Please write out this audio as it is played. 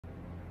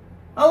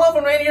Hello,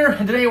 everyone, right here,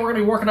 and today we're going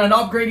to be working on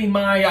upgrading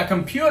my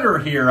computer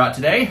here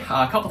today.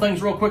 A couple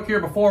things real quick here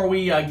before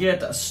we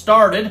get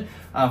started.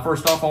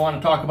 First off, I want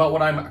to talk about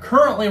what I'm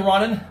currently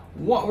running,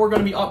 what we're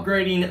going to be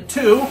upgrading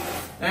to,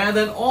 and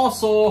then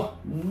also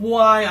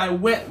why I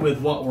went with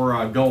what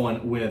we're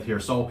going with here.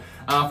 So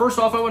first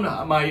off,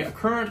 my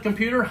current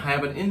computer, I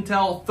have an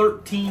Intel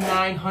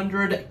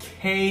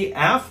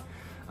 13900KF.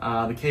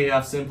 The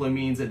KF simply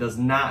means it does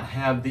not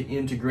have the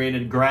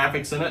integrated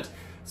graphics in it.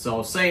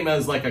 So same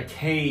as like a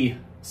K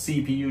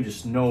CPU,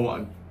 just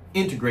no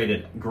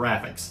integrated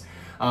graphics.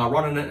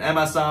 Running an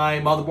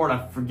MSI motherboard,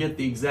 I forget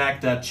the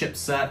exact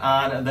chipset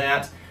on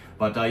that,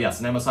 but yes,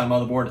 an MSI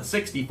motherboard,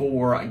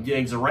 64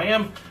 gigs of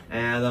RAM,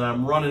 and then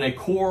I'm running a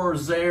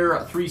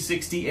Corsair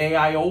 360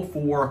 AIO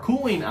for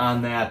cooling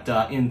on that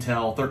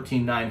Intel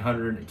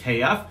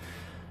 13900KF.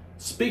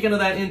 Speaking of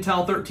that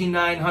Intel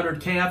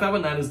 13900KF,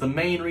 Evan, that is the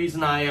main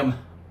reason I am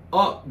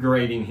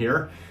upgrading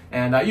here.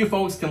 And you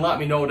folks can let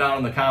me know down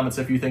in the comments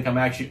if you think I'm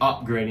actually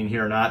upgrading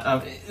here or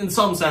not. In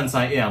some sense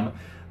I am,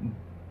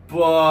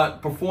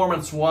 but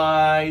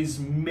performance-wise,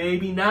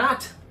 maybe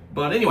not.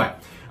 But anyway,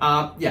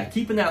 yeah,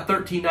 keeping that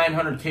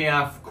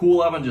 13900KF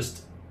cool, Evan,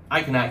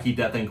 I cannot keep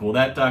that thing cool.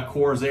 That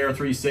Corsair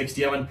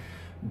 360, Evan,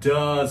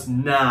 does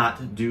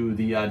not do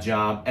the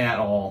job at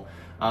all.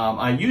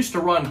 I used to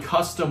run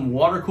custom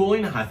water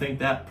cooling. I think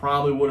that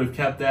probably would have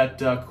kept that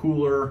that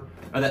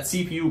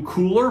CPU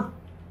cooler,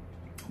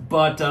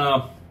 but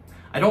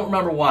I don't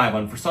remember why,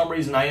 but for some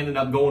reason I ended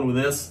up going with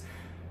this.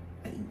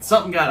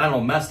 Something got, I don't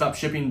know, messed up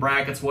shipping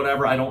brackets,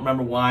 whatever. I don't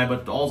remember why,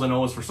 but all I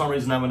know is for some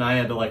reason I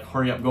had to like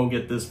hurry up, go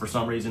get this for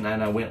some reason,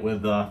 and I went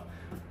with that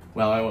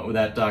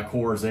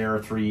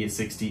Corsair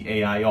 360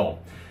 AIO.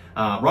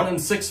 Running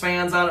 6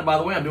 fans on it, by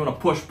the way. I'm doing a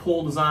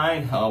push-pull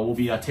design. We'll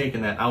be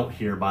taking that out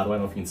here, by the way. I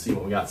don't know if you can see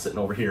what we got sitting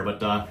over here,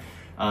 but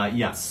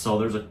yes, so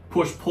there's a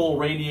push-pull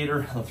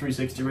radiator. The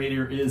 360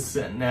 radiator is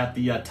sitting at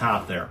the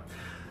top there.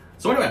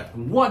 So anyway,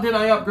 what did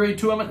I upgrade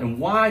to, and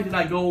why did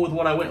I go with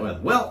what I went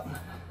with? Well,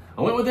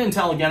 I went with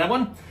Intel again,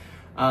 everyone.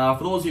 For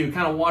those of you who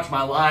kind of watch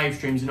my live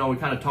streams, you know, we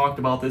kind of talked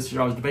about this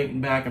here. I was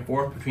debating back and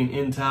forth between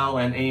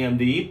Intel and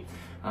AMD,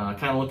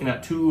 kind of looking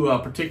at two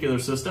particular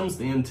systems,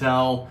 the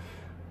Intel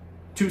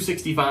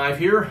 265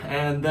 here,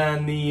 and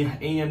then the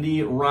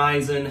AMD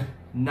Ryzen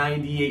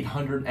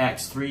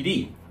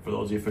 9800X3D. For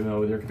those of you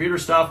familiar with your computer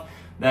stuff,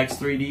 the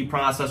X3D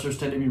processors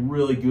tend to be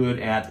really good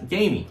at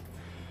gaming.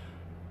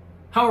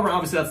 However,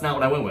 obviously that's not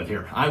what I went with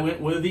here. I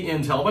went with the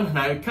Intel one, and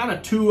I had kind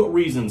of 2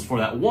 reasons for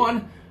that.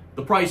 One,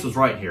 the price was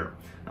right here.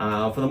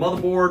 For the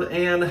motherboard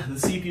and the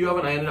CPU of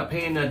it, I ended up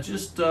paying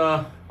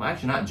well,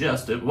 actually not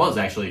just, it was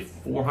actually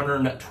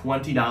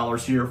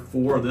 $420 here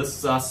for this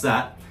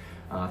set.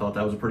 I thought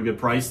that was a pretty good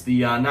price.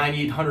 The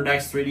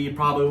 9800X3D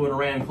probably would have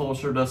ran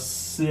closer to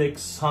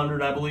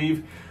 $600, I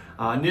believe.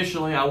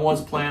 Initially, I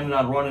was planning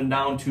on running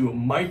down to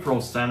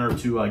Micro Center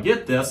to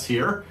get this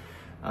here.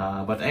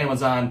 But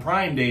Amazon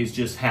Prime days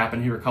just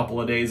happened here a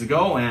couple of days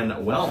ago,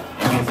 and well,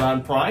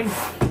 Amazon Prime,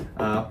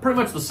 pretty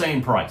much the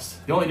same price.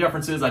 The only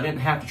difference is I didn't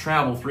have to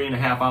travel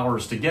 3.5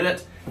 hours to get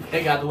it.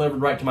 It got delivered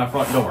right to my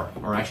front door.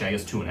 Or actually, I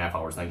guess 2.5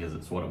 hours, I guess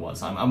it's what it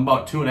was. I'm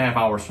about 2.5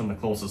 hours from the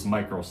closest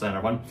Micro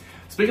Center one.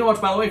 Speaking of which,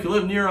 by the way, if you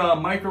live near a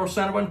Micro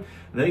Center one,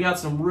 they got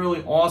some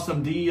really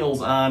awesome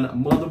deals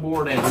on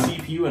motherboard and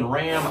CPU and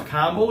RAM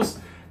combos.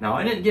 Now,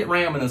 I didn't get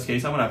RAM in this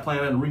case. I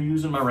plan on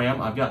reusing my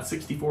RAM. I've got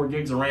 64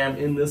 gigs of RAM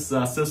in this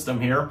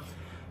system here.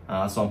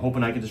 So I'm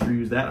hoping I can just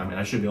reuse that. I mean,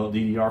 I should be able to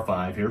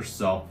DDR5 here,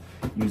 so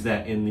use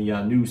that in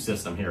the new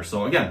system here.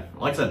 So again,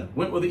 like I said,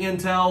 went with the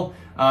Intel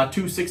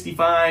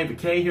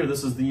 265K here.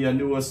 This is the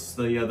newest,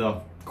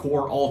 the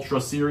Core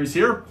Ultra series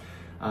here.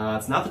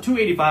 It's not the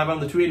 285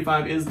 on. The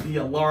 285 is the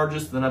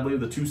largest, then I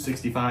believe the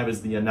 265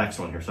 is the next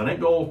one here. So I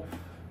didn't go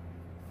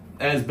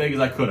as big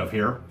as I could have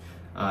here.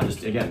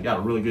 Just again, got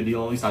a really good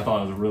deal. At least I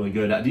thought it was a really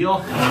good deal.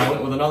 And I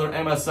went with another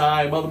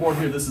MSI motherboard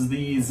here. This is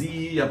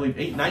the I believe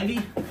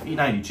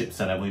 890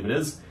 chipset, I believe it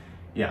is.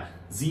 Yeah,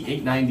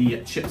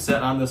 Z890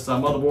 chipset on this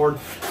motherboard.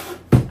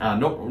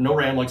 No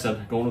RAM, like I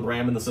said, going with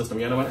RAM in the system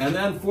again. And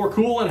then for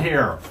cooling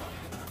here,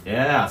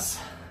 yes,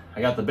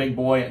 I got the big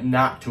boy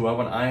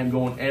Noctua. I am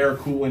going air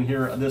cooling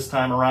here this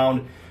time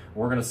around.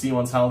 We're gonna see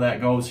once how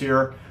that goes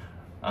here.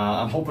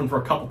 I'm hoping for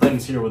a couple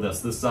things here with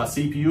this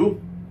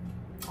CPU.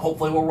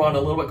 Hopefully we'll run a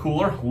little bit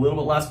cooler, a little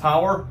bit less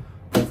power.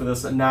 Hopefully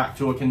this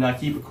Noctua can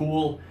keep it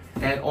cool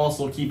and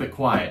also keep it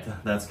quiet.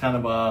 That's kind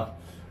of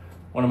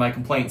one of my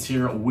complaints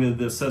here with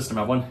this system.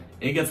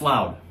 It gets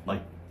loud.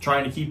 Like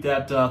trying to keep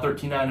that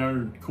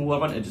 13900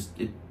 cool,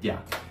 it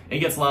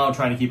gets loud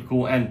trying to keep it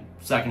cool. And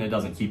second, it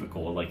doesn't keep it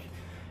cool. Like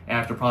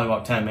after probably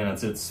about 10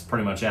 minutes, it's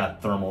pretty much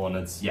at thermal, and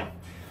it's, yeah,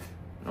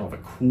 I don't know if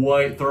it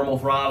quite thermal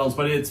throttles,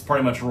 but it's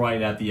pretty much right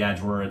at the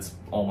edge where it's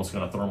almost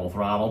going to thermal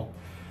throttle.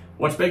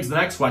 Which begs the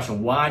next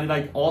question, why did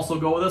I also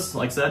go with this?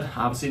 Like I said,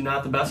 obviously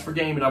not the best for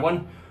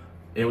gaming.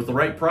 It was the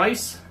right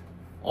price.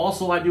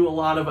 Also, I do a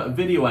lot of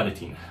video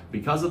editing.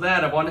 Because of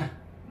that,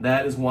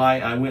 that is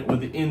why I went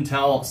with the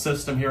Intel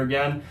system here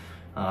again.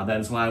 That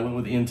is why I went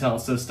with the Intel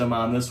system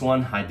on this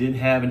one. I did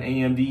have an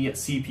AMD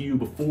CPU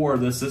before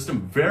this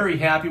system. Very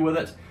happy with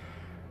it.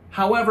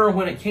 However,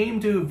 when it came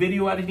to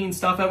video editing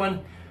stuff,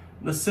 Evan,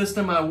 the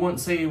system I wouldn't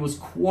say was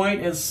quite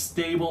as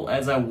stable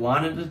as I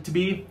wanted it to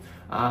be.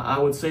 I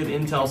would say the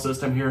Intel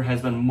system here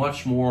has been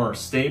much more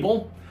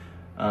stable.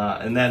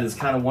 And that is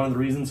kind of one of the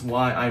reasons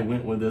why I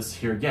went with this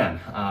here again.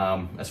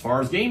 As far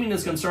as gaming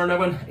is concerned,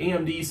 Evan,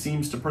 AMD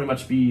seems to pretty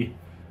much be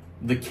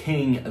the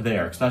king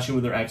there, especially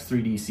with their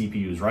X3D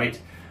CPUs, right?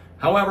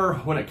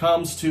 However, when it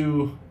comes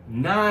to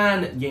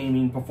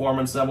non-gaming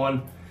performance,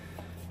 Evan,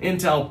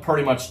 Intel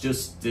pretty much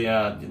just,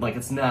 like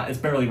it's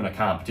barely even a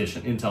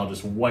competition. Intel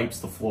just wipes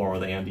the floor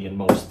with AMD in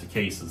most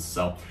cases.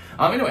 So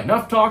anyway,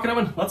 enough talking,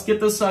 Evan. Let's get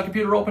this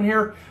computer open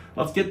here.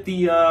 Let's get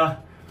the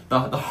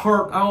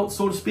heart out,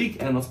 so to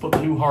speak, and let's put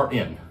the new heart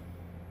in.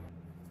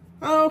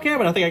 Okay,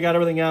 but I think I got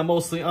everything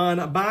mostly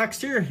unboxed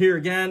here. Here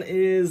again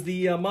is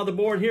the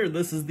motherboard here.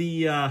 This is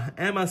the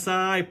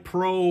MSI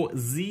Pro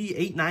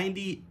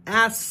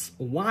Z890S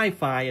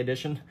Wi-Fi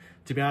edition.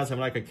 To be honest,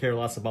 I could care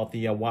less about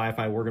the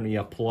Wi-Fi. We're going to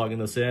be plugging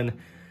this in.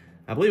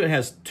 I believe it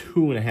has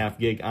 2.5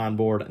 gig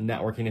onboard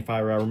networking, if I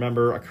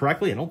remember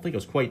correctly. I don't think it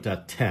was quite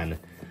 10.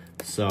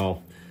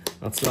 So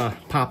let's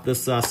pop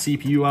this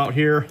CPU out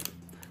here.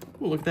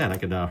 Ooh, look at that. I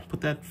could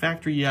put that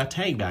factory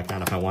tag back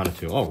on if I wanted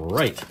to. All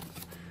right.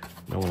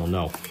 No one will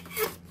know.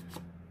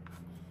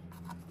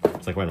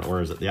 It's like, wait a minute,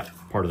 where is it? Yeah,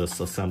 part of this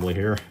assembly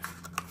here.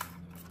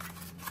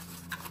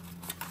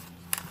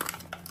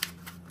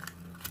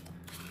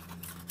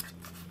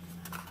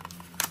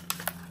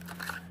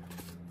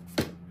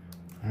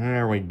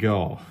 There we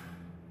go.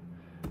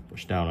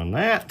 Push down on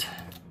that.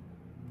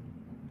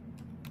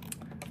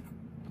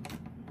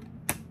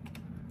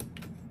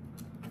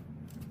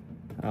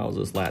 How's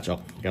this latch?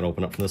 Oh, got to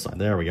open up from this side.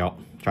 There we go.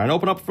 Trying to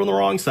open up from the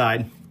wrong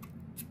side.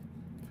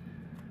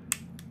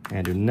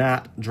 And do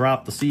not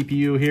drop the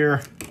CPU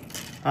here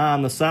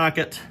on the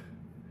socket.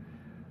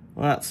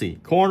 Let's see,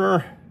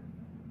 corner.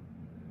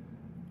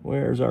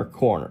 Where's our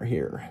corner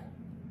here?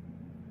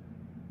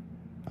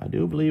 I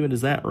do believe it is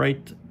that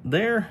right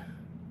there.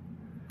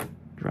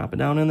 Drop it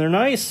down in there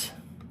nice.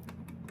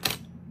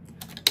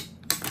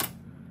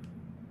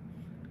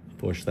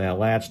 Push that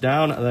latch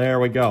down. There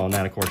we go. And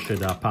that, of course,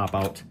 should pop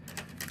out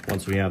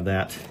once we have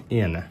that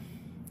in.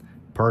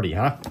 Purdy,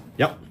 huh?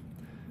 Yep.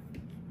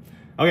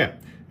 Okay.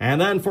 And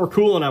then for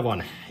cooling,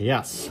 everyone,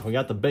 yes, we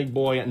got the big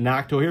boy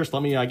Noctua here. So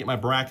let me get my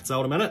brackets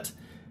out a minute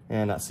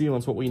and see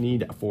what we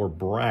need for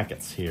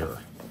brackets here.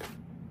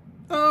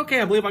 Okay,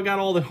 I believe I got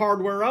all the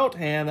hardware out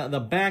and the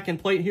back end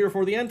plate here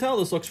for the Intel.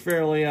 This looks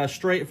fairly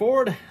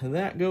straightforward.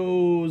 That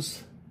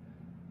goes,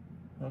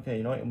 okay,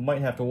 you know, I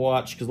might have to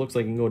watch because it looks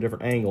like it can go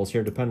different angles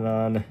here depending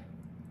on,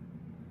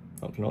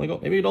 oh, it can only go,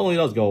 maybe it only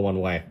does go one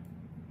way.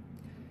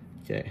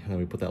 Okay, and then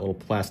we put that little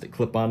plastic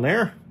clip on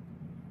there.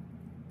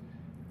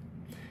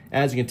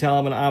 As you can tell,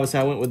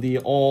 obviously I went with the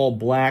all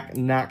black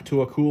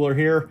Noctua cooler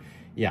here.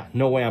 Yeah,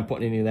 no way I'm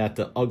putting any of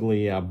that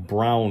ugly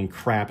brown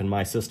crap in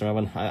my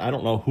system. I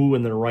don't know who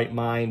in their right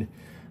mind.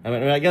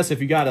 I guess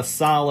if you got a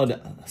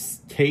solid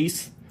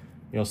case,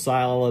 you know,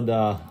 solid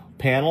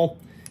panel,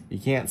 you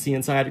can't see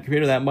inside your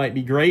computer, that might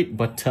be great.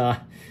 But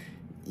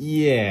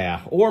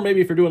yeah, or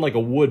maybe if you're doing like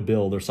a wood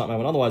build or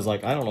something. Otherwise,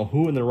 like, I don't know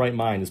who in their right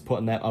mind is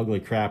putting that ugly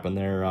crap in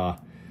their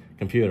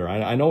computer.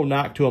 I know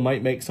Noctua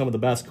might make some of the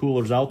best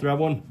coolers out there,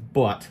 everyone,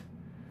 but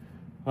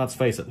let's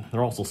face it,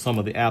 they're also some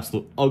of the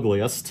absolute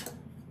ugliest.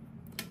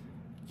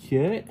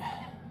 Okay.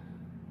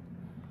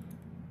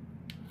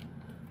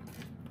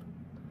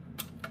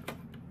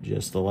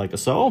 Just like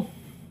so.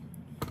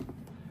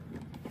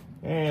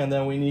 And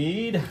then we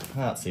need,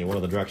 let's see, what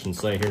do the directions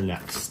say here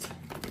next?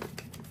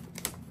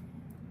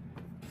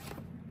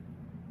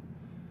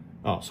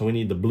 Oh, so we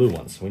need the blue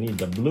ones. We need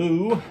the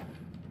blue,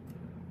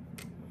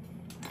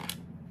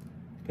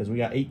 because we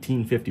got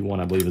 1851,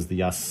 I believe, is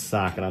the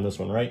socket on this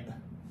one, right?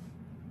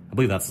 I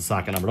believe that's the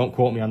socket number. Don't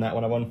quote me on that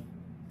one, everyone.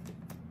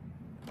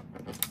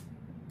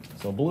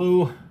 So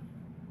blue.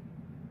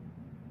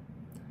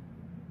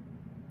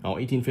 Oh,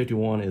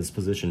 1851 is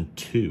position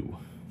 2.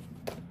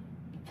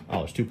 Oh,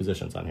 there's 2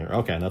 positions on here.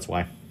 Okay, that's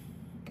why.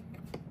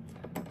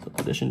 So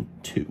position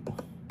 2.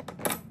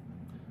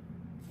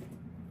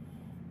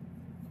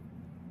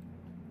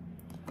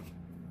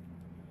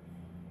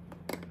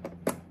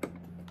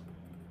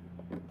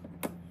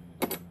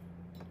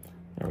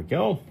 There we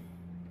go.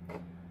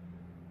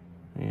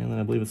 And then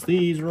I believe it's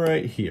these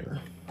right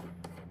here.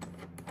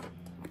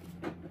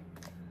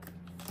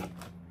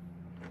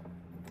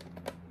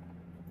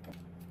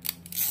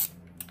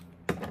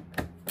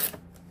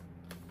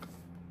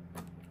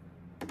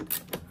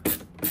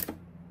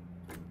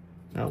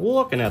 Now,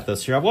 looking at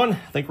this here, everyone, I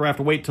think we're going to have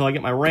to wait till I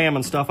get my RAM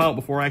and stuff out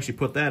before I actually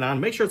put that on.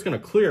 Make sure it's going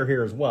to clear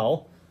here as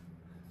well.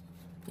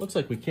 Looks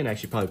like we can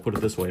actually probably put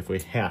it this way if we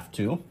have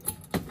to.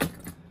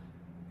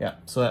 Yeah,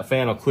 so that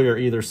fan will clear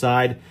either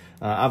side.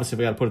 Obviously, if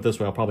we got to put it this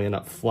way, I'll probably end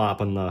up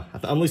flopping the,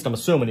 at least I'm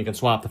assuming you can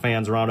swap the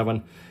fans around,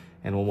 Evan,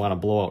 and we'll want to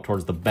blow out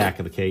towards the back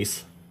of the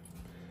case.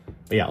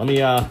 But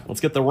yeah,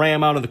 let's get the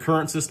RAM out of the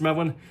current system,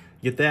 Evan.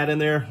 get that in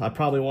there. I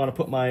probably want to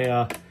put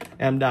my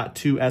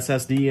M.2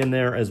 SSD in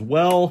there as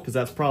well, because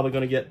that's probably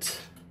going to get,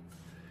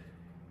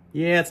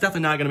 yeah, it's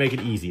definitely not going to make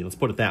it easy. Let's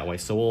put it that way.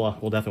 So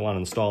we'll definitely want to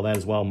install that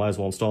as well. Might as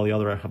well install the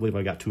other. I believe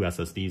I got 2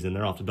 SSDs in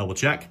there. I'll have to double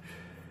check.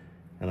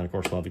 And then, of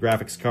course, we'll have the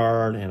graphics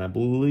card, and I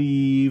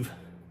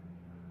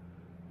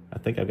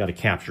think I've got a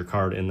capture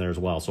card in there as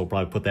well, so we'll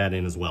probably put that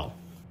in as well.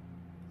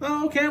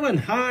 Okay,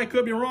 I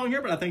could be wrong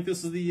here, but I think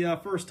this is the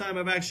first time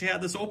I've actually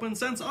had this open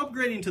since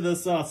upgrading to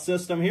this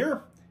system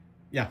here.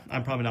 Yeah,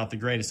 I'm probably not the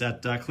greatest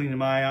at cleaning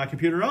my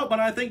computer out, but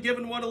I think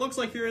given what it looks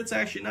like here, it's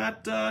actually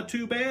not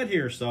too bad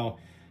here. So,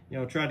 you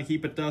know, try to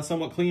keep it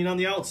somewhat clean on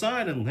the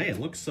outside, and hey, it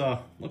looks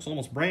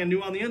almost brand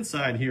new on the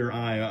inside here,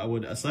 I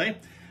would say.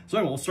 So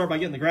anyway, we'll start by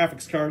getting the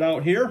graphics card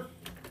out here.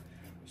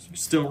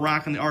 Still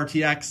rocking the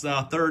RTX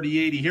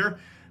 3080 here.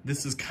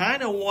 This is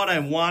kind of what I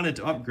wanted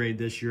to upgrade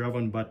this year,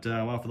 Evan, but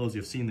well, for those of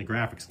you who've seen the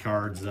graphics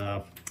cards,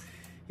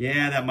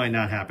 yeah, that might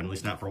not happen, at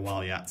least not for a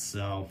while yet.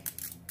 So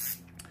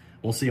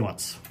we'll see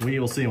once. We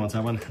will see once,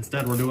 Evan.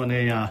 Instead, we're doing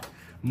a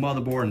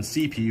motherboard and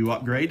CPU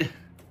upgrade.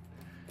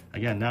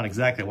 Again, not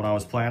exactly what I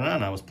was planning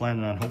on. I was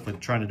planning on hopefully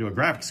trying to do a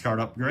graphics card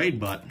upgrade,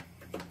 but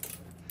I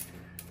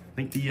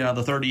think the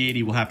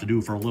 3080 will have to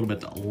do for a little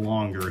bit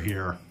longer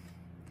here.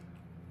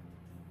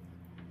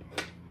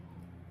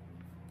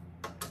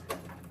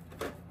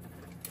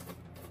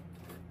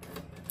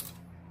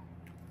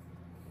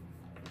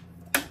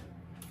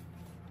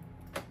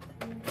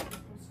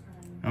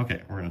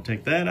 Okay, we're going to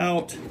take that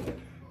out.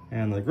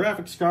 And the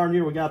graphics card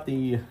here, we got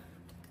the,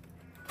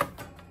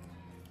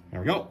 there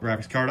we go,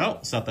 graphics card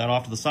out. Set that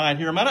off to the side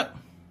here a minute.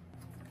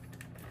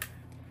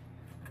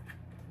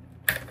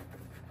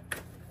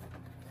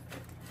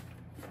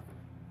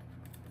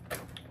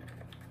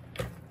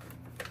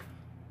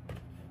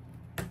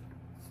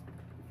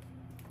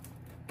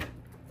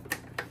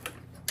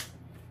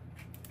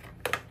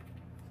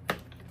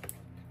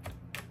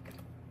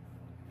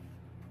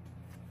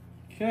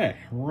 Okay,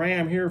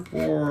 RAM here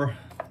for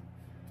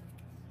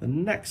the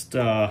next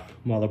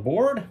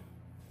motherboard.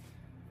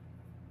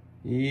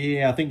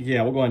 Yeah, I think,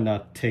 yeah, we'll go ahead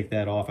and take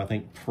that off. I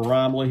think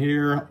probably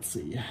here. Let's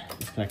see,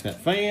 disconnect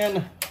that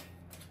fan.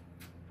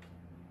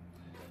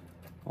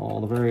 All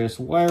the various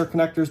wire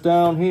connectors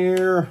down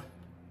here.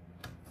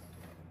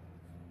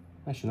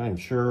 Actually, not even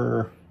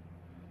sure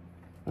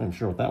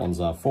what that one's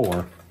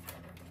for.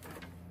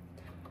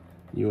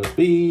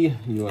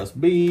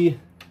 USB.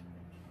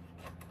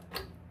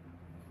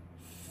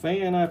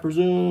 Fan, I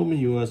presume.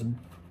 USB.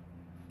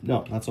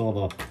 No, that's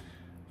all the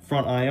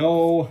front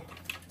I/O.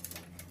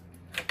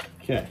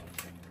 Okay.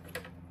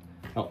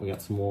 Oh, we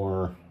got some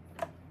more.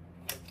 I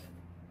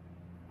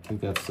think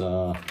that's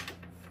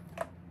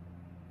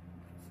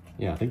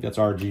yeah, I think that's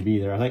RGB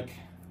there, I think.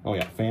 Oh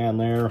yeah, fan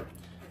there.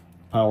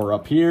 Power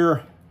up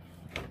here.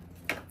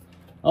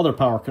 Other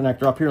power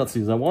connector up here. Let's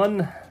see, is that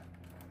one?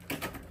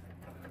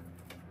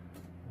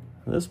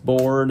 This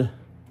board.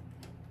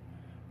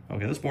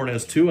 Okay, this board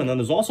has 2, and then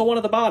there's also one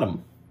at the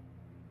bottom.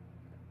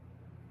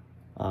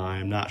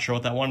 I'm not sure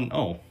what that one,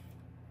 oh.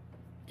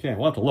 Okay,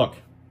 we'll have to look.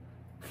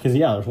 Because,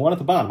 yeah, there's one at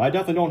the bottom. I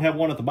definitely don't have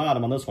one at the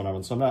bottom on this one,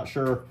 Evan, so I'm not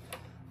sure.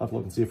 I'll have to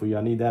look and see if we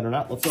need that or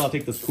not. Let's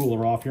take this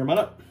cooler off here a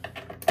minute.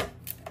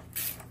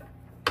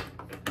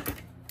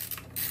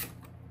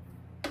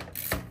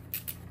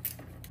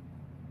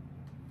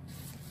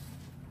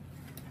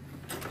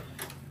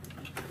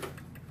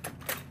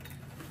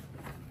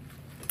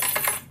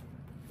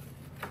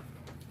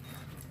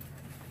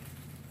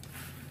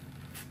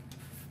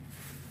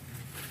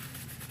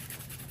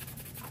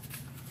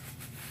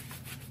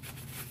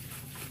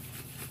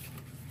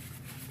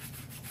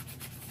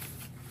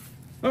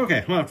 Okay,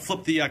 I'm going to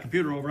flip the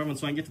computer over, Evan,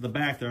 so I can get to the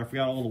back there. I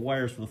forgot all the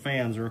wires for the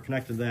fans are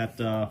connected to that.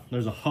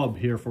 There's a hub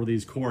here for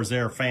these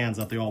Corsair fans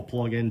that they all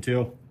plug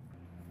into.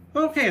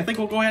 Okay, I think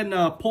we'll go ahead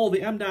and pull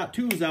the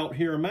M.2s out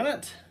here a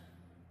minute.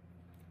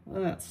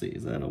 Let's see,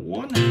 is that a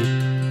 1? I'd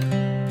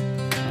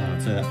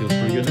say that feels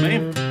pretty good to me.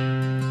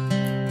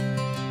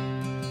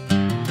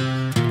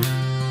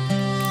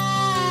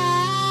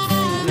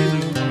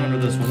 Under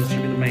this one, this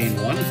should be the main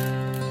one.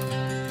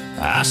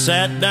 I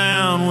sat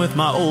down with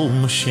my old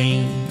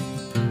machine.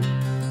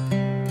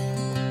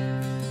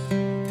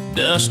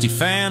 Dusty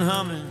fan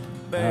humming,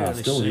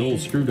 still the old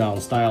screw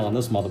down style on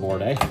this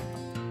motherboard, eh?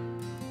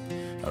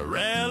 A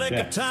relic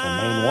of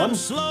time,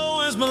 slow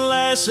as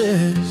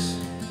molasses.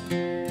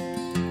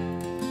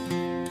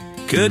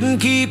 Couldn't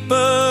keep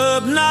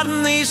up, not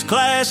in these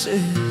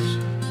classes.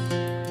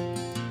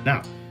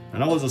 Now, I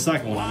know there's a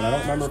second one, but I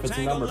don't remember if it's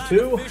number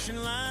 2.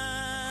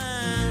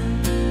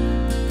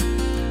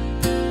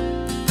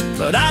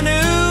 But I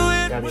knew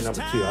it gotta be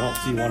number 2. I don't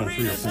see 1 and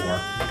 3 or 4.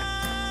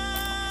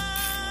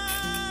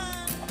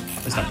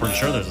 At least I'm pretty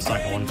sure there's a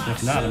second one.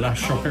 If not, I'm not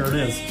sure where it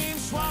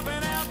is. Ah,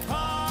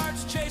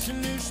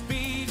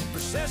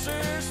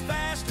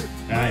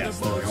 yes,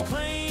 there we go.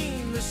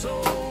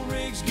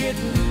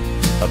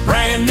 A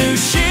brand new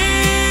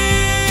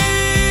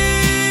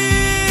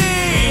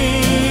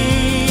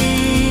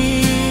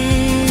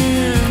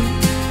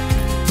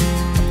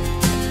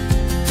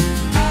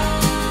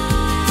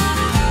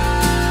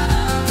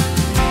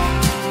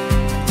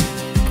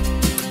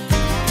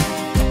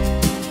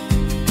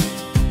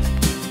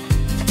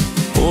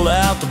Pulled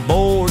out the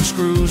board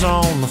screws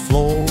on the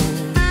floor.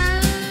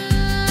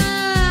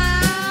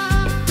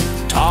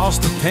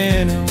 Tossed the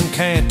pin,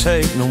 can't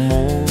take no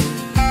more.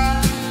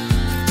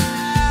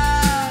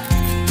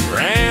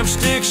 Ram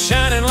stick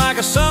shining like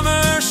a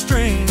summer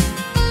stream.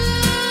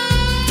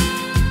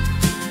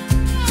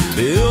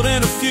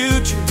 Building a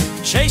future,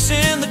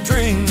 chasing the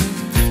dream.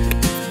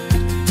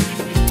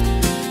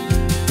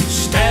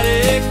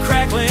 Static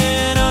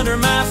crackling under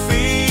my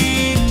feet.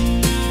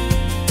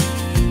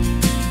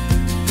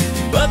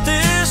 But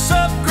this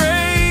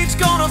upgrade's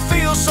gonna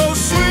feel so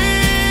sweet.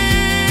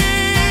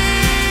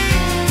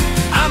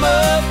 I'm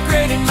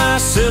upgrading my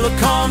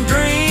silicon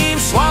dream,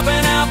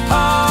 swapping out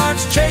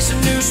parts, chasing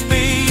new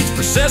speeds.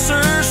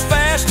 Processors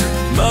faster,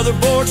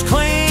 motherboards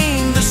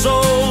clean. This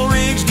old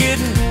rig's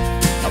getting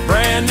a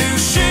brand new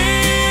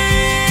sheen.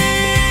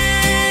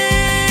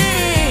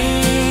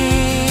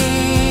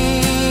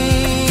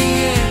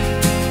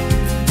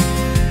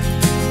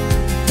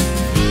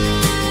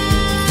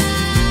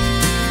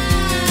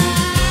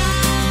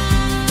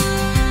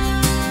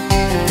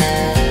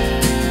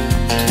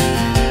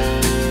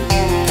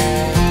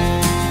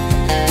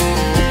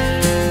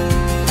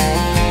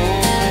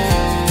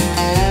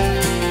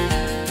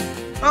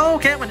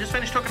 Okay, I just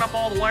finished hooking up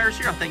all the wires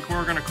here. I think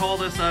we're going to call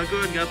this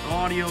good. Got the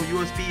audio,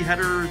 USB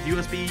headers,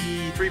 USB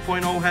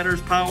 3.0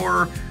 headers,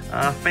 power,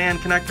 fan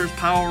connectors,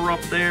 power up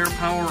there,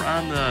 power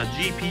on the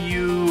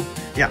GPU.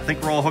 Yeah, I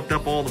think we're all hooked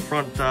up, all the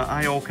front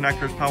I/O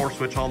connectors, power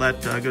switch, all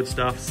that good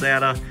stuff.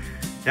 SATA.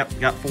 Yep,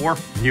 got 4.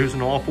 I'm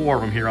using all 4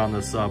 of them here on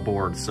this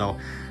board. So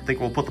I think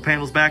we'll put the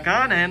panels back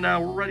on and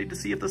we're ready to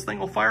see if this thing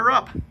will fire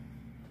up.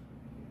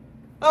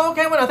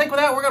 Okay, well, I think with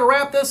that, we're going to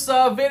wrap this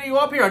video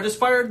up here. I just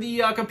fired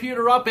the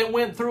computer up. It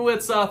went through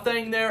its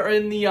thing there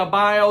in the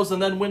BIOS,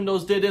 and then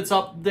Windows did its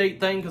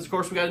update thing, because, of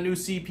course, we got a new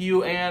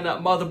CPU and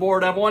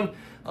motherboard, everyone.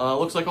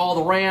 Looks like all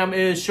the RAM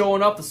is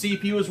showing up. The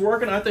CPU is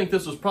working. I think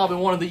this was probably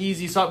one of the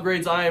easiest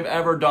upgrades I have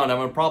ever done.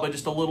 I'm probably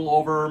just a little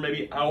over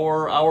maybe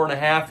hour and a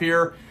half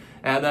here,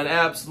 and then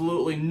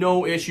absolutely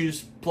no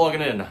issues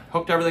plugging in.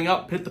 Hooked everything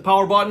up, hit the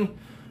power button.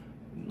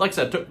 Like I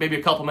said, it took maybe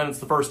a couple minutes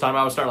the first time.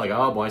 I was starting like,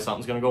 oh boy,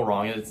 something's going to go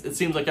wrong. It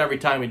seems like every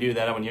time we do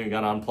that, when you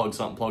got to unplug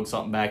something, plug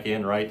something back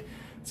in, right? It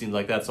seems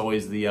like that's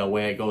always the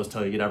way it goes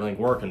till you get everything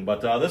working.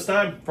 But this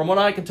time, from what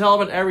I can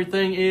tell,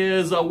 everything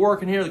is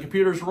working here. The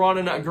computer's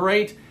running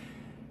great.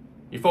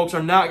 You folks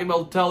are not going to be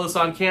able to tell this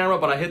on camera,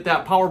 but I hit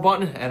that power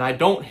button and I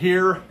don't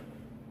hear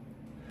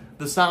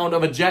the sound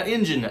of a jet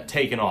engine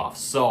taking off.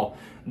 So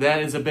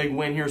that is a big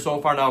win here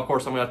so far. Now, of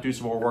course, I'm going to have to do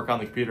some more work on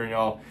the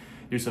computer,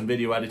 do some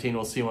video editing.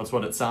 We'll see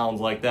what it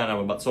sounds like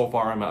then. But so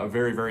far, I'm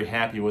very, very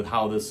happy with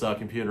how this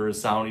computer is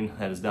sounding.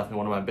 That is definitely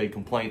one of my big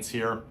complaints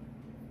here.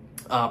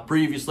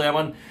 Previously,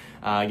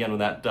 again, with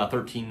that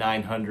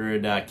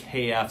 13900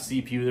 KF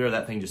CPU there,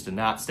 that thing just did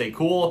not stay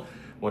cool,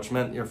 which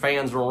meant your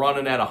fans were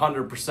running at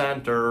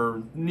 100%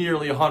 or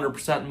nearly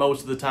 100%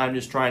 most of the time,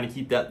 just trying to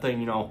keep that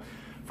thing,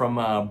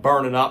 from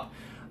burning up.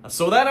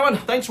 So that,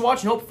 everyone, thanks for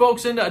watching. Hope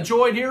folks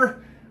enjoyed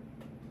here.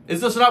 Is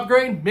this an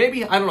upgrade?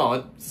 Maybe. I don't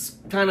know. It's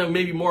kind of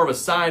maybe more of a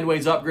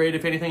sideways upgrade.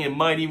 If anything, it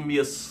might even be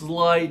a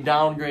slight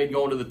downgrade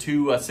going to the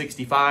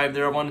 265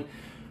 there, everyone.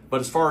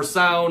 But as far as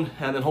sound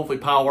and then hopefully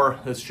power,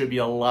 this should be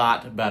a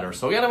lot better.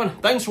 So again,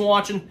 everyone, thanks for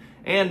watching,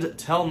 and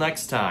till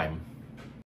next time.